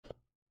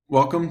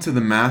Welcome to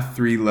the Math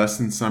 3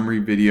 lesson summary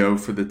video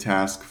for the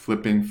task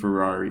Flipping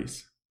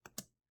Ferraris.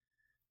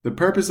 The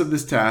purpose of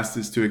this task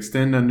is to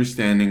extend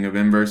understanding of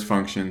inverse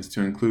functions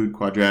to include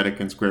quadratic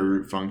and square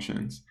root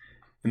functions.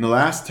 In the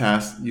last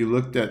task, you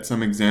looked at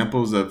some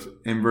examples of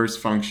inverse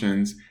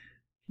functions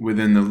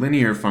within the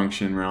linear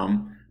function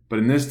realm, but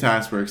in this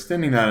task we're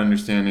extending that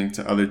understanding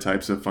to other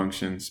types of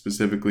functions,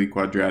 specifically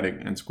quadratic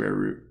and square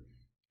root.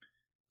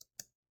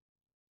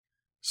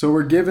 So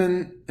we're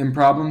given in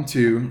problem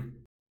 2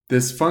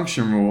 this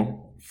function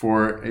rule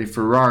for a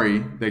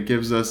Ferrari that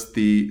gives us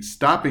the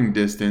stopping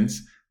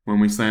distance when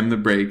we slam the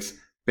brakes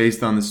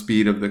based on the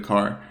speed of the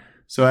car.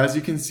 So as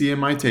you can see in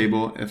my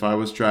table, if I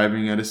was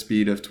driving at a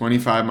speed of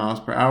 25 miles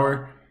per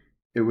hour,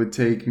 it would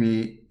take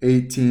me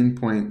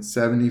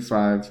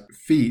 18.75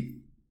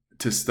 feet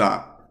to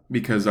stop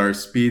because our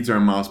speeds are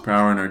in miles per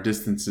hour and our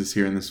distances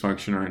here in this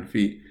function are in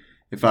feet.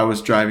 If I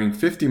was driving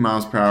 50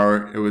 miles per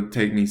hour, it would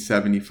take me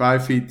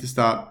 75 feet to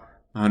stop,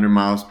 100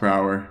 miles per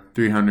hour,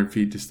 300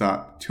 feet to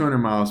stop, 200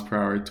 miles per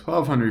hour,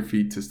 1200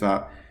 feet to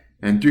stop,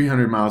 and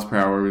 300 miles per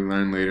hour we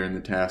learn later in the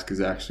task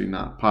is actually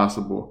not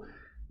possible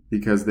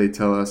because they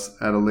tell us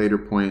at a later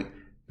point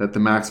that the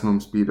maximum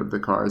speed of the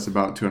car is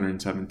about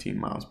 217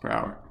 miles per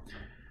hour.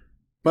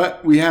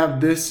 But we have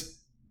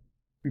this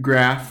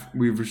graph.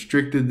 We've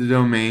restricted the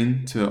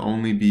domain to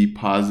only be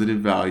positive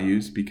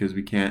values because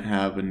we can't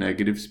have a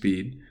negative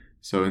speed.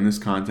 So in this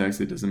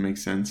context, it doesn't make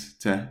sense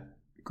to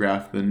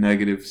graph the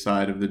negative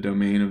side of the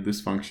domain of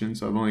this function,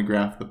 so I've only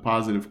graphed the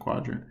positive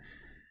quadrant.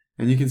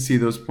 And you can see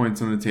those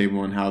points on the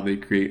table and how they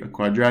create a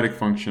quadratic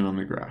function on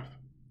the graph.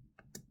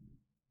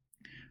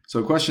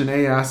 So question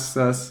A asks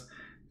us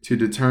to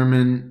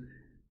determine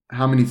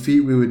how many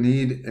feet we would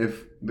need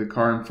if the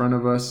car in front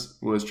of us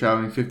was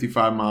traveling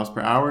 55 miles per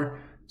hour.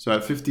 So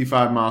at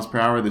 55 miles per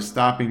hour, the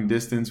stopping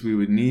distance we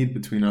would need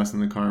between us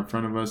and the car in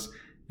front of us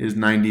is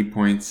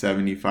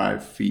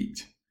 90.75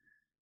 feet.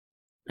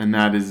 And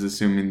that is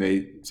assuming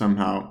they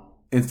somehow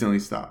instantly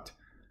stopped.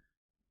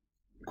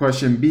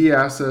 Question B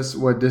asks us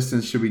what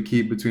distance should we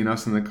keep between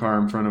us and the car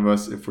in front of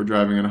us if we're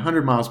driving at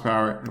 100 miles per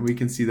hour, and we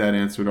can see that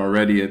answered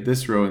already at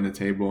this row in the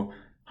table.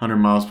 100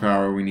 miles per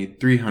hour, we need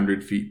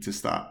 300 feet to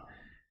stop.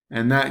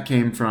 And that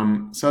came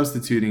from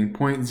substituting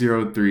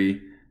 0.03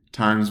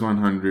 times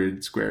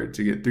 100 squared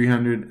to get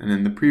 300, and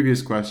in the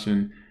previous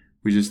question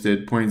we just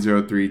did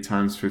 0.03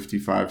 times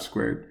 55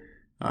 squared,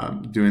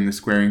 doing the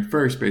squaring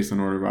first based on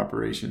order of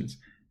operations.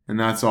 And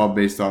that's all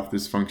based off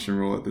this function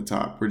rule at the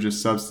top. We're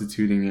just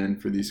substituting in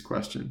for these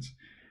questions.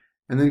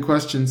 And then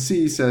question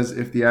C says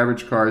if the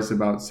average car is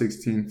about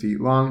 16 feet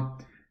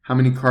long, how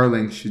many car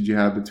lengths should you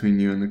have between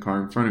you and the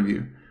car in front of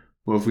you?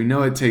 Well, if we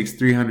know it takes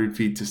 300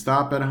 feet to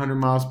stop at 100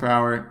 miles per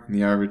hour and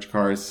the average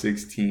car is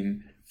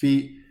 16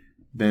 feet,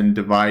 then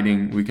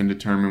dividing, we can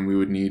determine we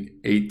would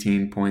need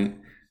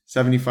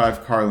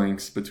 18.75 car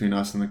lengths between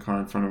us and the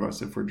car in front of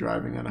us if we're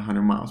driving at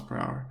 100 miles per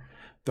hour.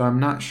 Though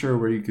I'm not sure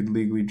where you could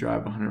legally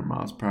drive 100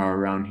 miles per hour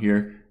around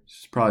here.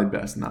 It's probably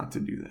best not to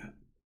do that.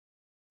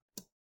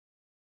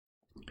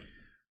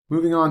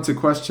 Moving on to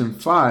question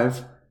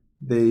 5,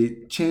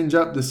 they change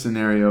up the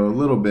scenario a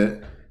little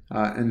bit.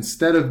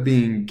 Instead of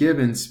being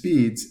given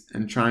speeds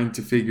and trying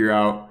to figure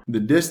out the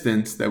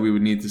distance that we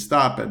would need to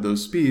stop at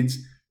those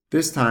speeds,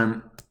 this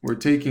time we're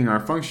taking our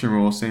function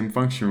rule, same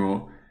function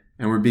rule,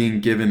 and we're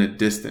being given a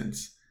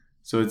distance.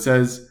 So it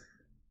says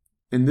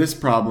in this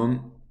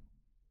problem,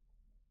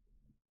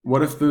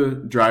 what if the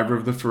driver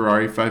of the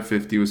Ferrari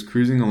 550 was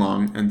cruising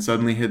along and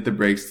suddenly hit the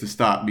brakes to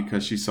stop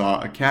because she saw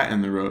a cat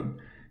in the road?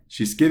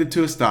 She skidded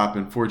to a stop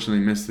and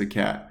fortunately missed the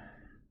cat.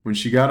 When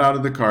she got out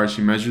of the car,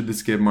 she measured the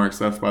skid marks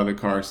left by the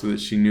car so that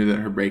she knew that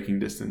her braking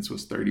distance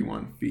was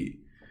 31 feet.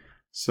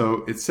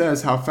 So it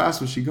says how fast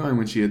was she going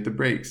when she hit the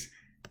brakes?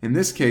 In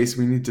this case,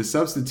 we need to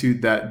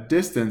substitute that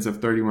distance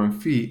of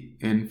 31 feet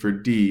in for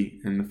d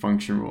in the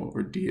function rule,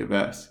 or d of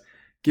s,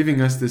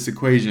 giving us this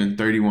equation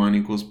 31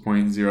 equals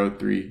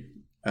 0.03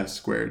 s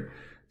squared.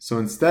 So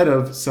instead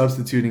of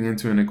substituting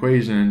into an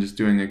equation and just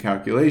doing a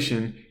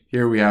calculation,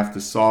 here we have to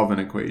solve an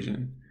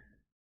equation.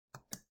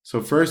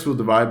 So first we'll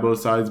divide both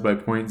sides by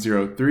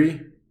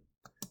 0.03,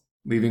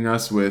 leaving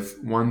us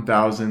with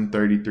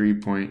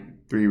 1033.3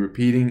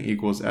 repeating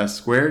equals s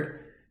squared.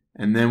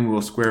 And then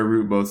we'll square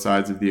root both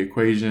sides of the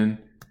equation,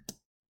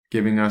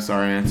 giving us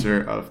our answer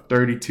of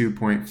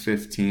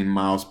 32.15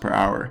 miles per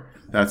hour.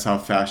 That's how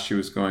fast she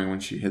was going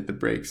when she hit the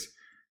brakes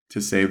to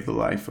save the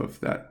life of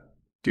that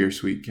dear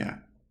sweet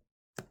cat.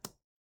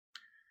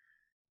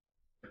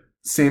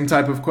 Same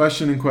type of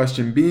question in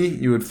question B.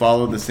 You would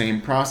follow the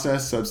same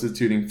process,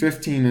 substituting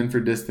 15 in for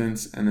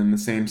distance and then the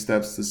same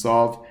steps to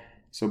solve.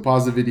 So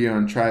pause the video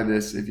and try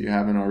this if you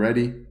haven't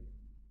already.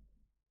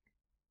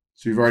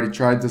 So you've already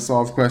tried to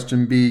solve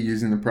question B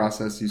using the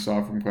process you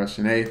saw from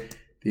question A.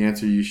 The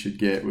answer you should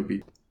get would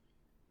be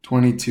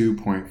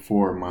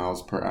 22.4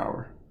 miles per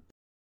hour.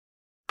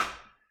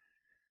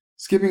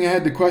 Skipping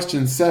ahead to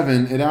question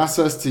 7, it asks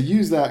us to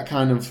use that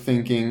kind of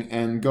thinking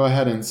and go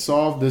ahead and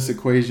solve this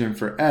equation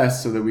for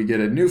s so that we get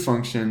a new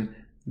function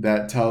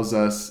that tells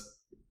us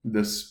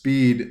the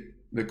speed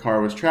the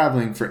car was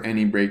traveling for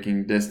any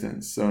braking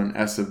distance, so an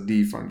S of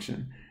D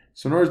function.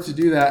 So in order to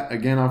do that,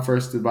 again, I'll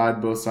first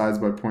divide both sides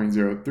by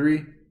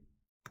 0.03,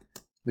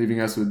 leaving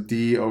us with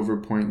D over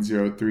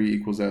 0.03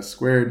 equals S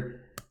squared,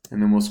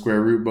 and then we'll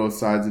square root both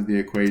sides of the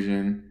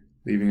equation,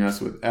 leaving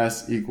us with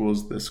S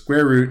equals the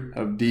square root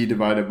of D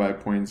divided by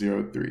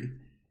 0.03.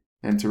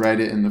 And to write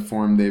it in the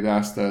form they've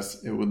asked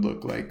us, it would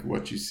look like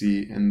what you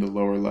see in the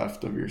lower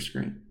left of your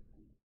screen.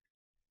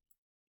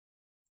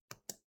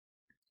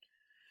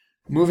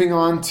 Moving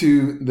on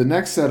to the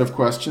next set of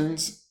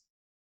questions,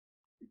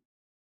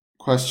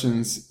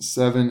 questions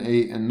 7,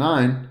 8, and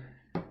 9,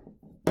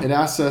 it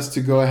asks us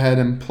to go ahead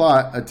and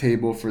plot a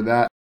table for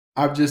that.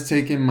 I've just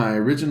taken my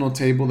original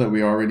table that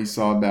we already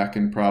saw back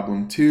in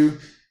problem 2,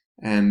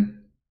 and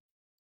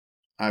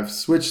I've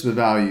switched the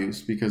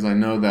values because I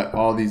know that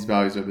all these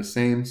values are the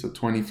same. So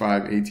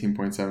 25,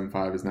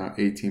 18.75 is now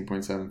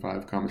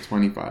 18.75, comma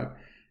 25.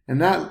 And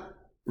that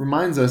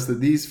reminds us that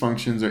these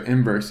functions are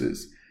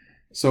inverses.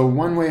 So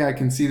one way I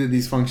can see that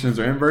these functions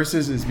are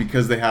inverses is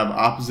because they have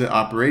opposite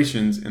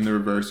operations in the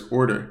reverse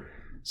order.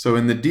 So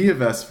in the d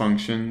of s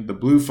function, the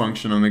blue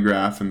function on the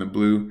graph in the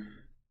blue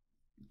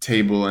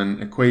table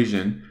and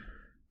equation,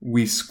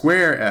 we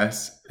square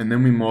s and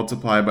then we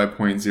multiply by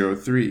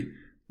 0.03.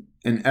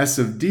 In S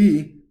of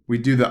D, we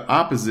do the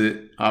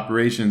opposite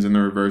operations in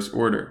the reverse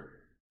order.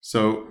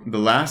 So the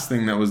last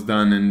thing that was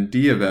done in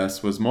D of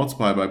S was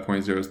multiply by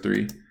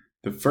 0.03.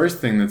 The first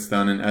thing that's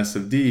done in S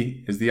of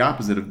D is the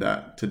opposite of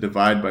that, to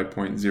divide by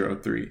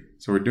 0.03.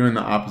 So we're doing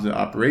the opposite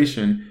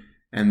operation,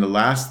 and the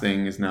last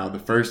thing is now the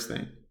first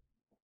thing.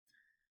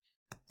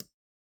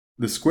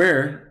 The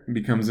square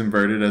becomes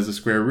inverted as a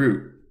square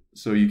root.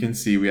 So you can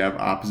see we have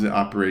opposite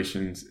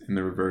operations in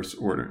the reverse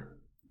order.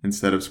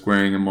 Instead of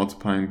squaring and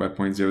multiplying by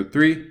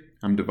 0.03,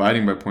 I'm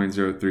dividing by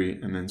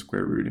 0.03 and then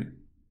square rooting.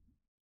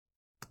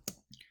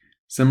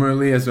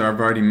 Similarly, as I've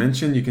already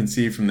mentioned, you can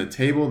see from the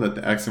table that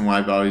the x and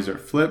y values are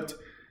flipped.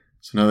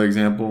 So another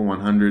example,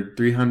 100,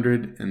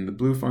 300 in the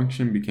blue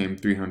function became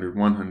 300,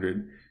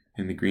 100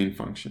 in the green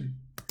function.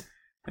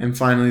 And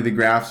finally, the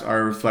graphs are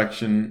a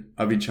reflection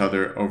of each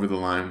other over the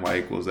line y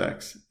equals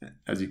x.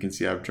 As you can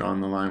see, I've drawn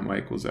the line y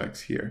equals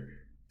x here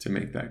to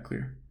make that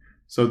clear.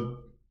 So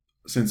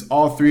since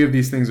all three of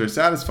these things are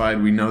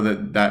satisfied, we know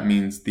that that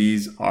means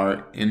these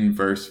are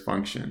inverse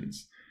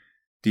functions.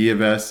 D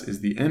of s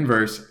is the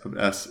inverse of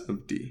s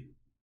of d.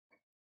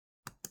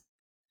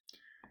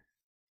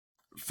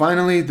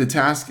 Finally, the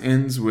task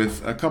ends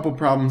with a couple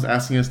problems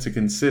asking us to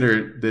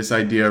consider this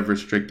idea of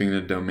restricting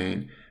the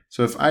domain.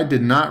 So if I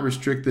did not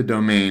restrict the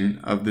domain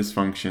of this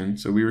function,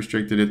 so we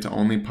restricted it to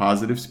only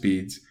positive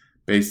speeds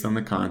based on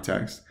the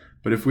context,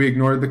 but if we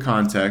ignored the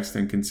context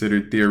and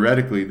considered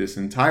theoretically this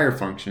entire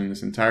function,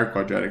 this entire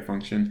quadratic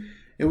function,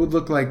 it would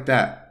look like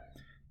that.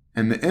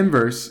 And the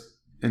inverse,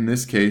 in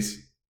this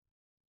case,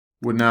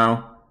 would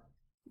now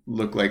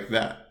look like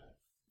that.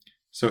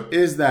 So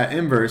is that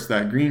inverse,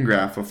 that green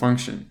graph, a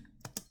function?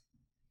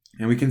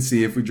 And we can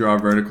see if we draw a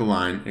vertical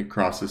line, it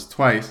crosses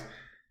twice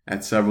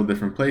at several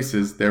different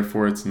places,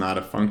 therefore it's not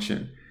a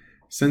function.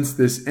 Since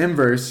this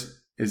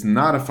inverse is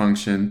not a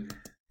function,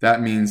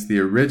 that means the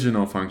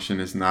original function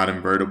is not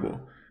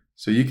invertible.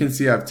 So you can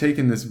see I've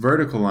taken this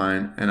vertical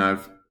line and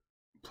I've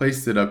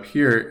placed it up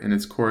here in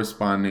its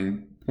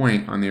corresponding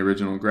point on the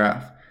original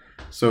graph.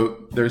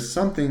 So there's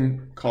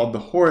something called the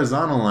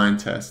horizontal line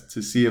test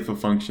to see if a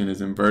function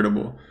is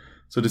invertible.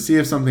 So to see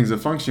if something's a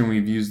function,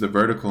 we've used the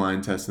vertical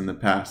line test in the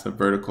past. A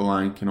vertical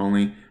line can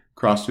only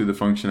cross through the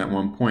function at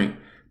one point.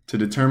 To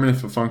determine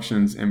if a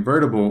function is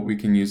invertible, we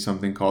can use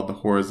something called the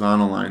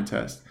horizontal line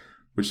test,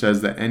 which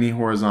says that any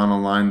horizontal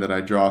line that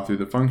I draw through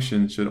the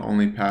function should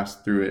only pass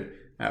through it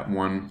at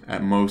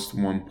most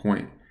one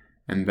point.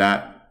 And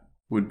that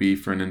would be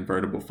for an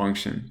invertible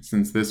function.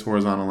 Since this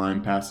horizontal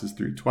line passes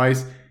through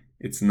twice,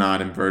 it's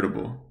not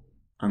invertible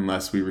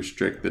unless we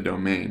restrict the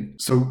domain.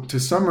 So to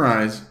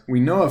summarize, we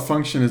know a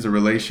function is a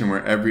relation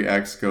where every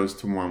x goes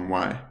to one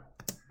y.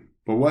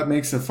 But what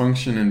makes a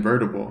function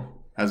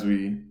invertible, as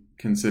we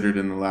considered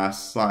in the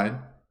last slide?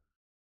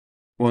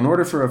 Well, in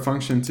order for a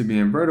function to be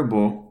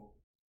invertible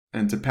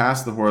and to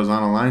pass the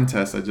horizontal line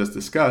test I just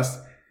discussed,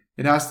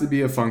 it has to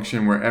be a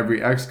function where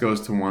every x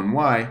goes to one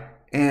y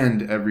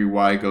and every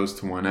y goes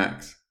to one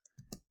x.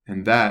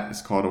 And that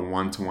is called a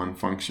one-to-one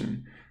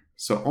function.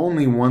 So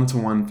only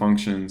one-to-one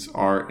functions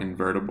are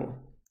invertible.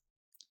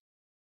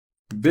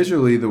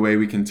 Visually, the way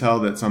we can tell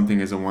that something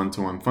is a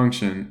one-to-one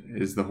function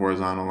is the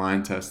horizontal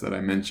line test that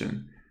I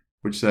mentioned,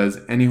 which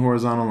says any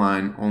horizontal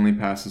line only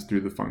passes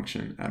through the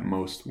function at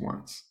most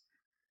once.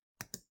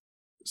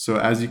 So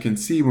as you can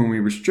see, when we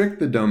restrict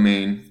the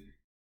domain,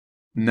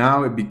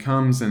 now it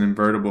becomes an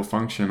invertible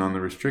function on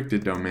the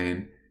restricted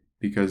domain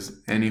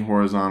because any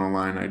horizontal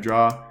line I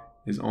draw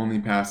is only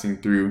passing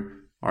through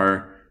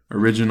our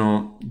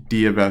original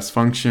d of s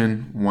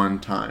function one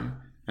time.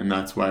 And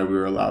that's why we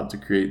were allowed to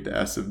create the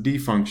s of d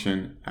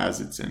function as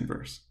its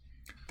inverse.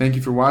 Thank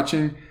you for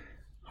watching.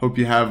 Hope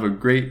you have a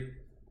great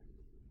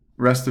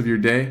rest of your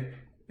day.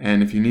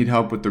 And if you need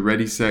help with the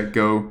Ready, Set,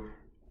 Go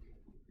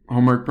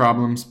homework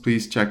problems,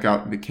 please check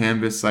out the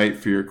Canvas site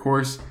for your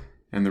course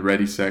and the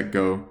Ready, Set,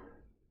 Go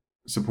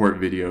support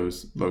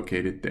videos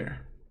located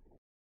there.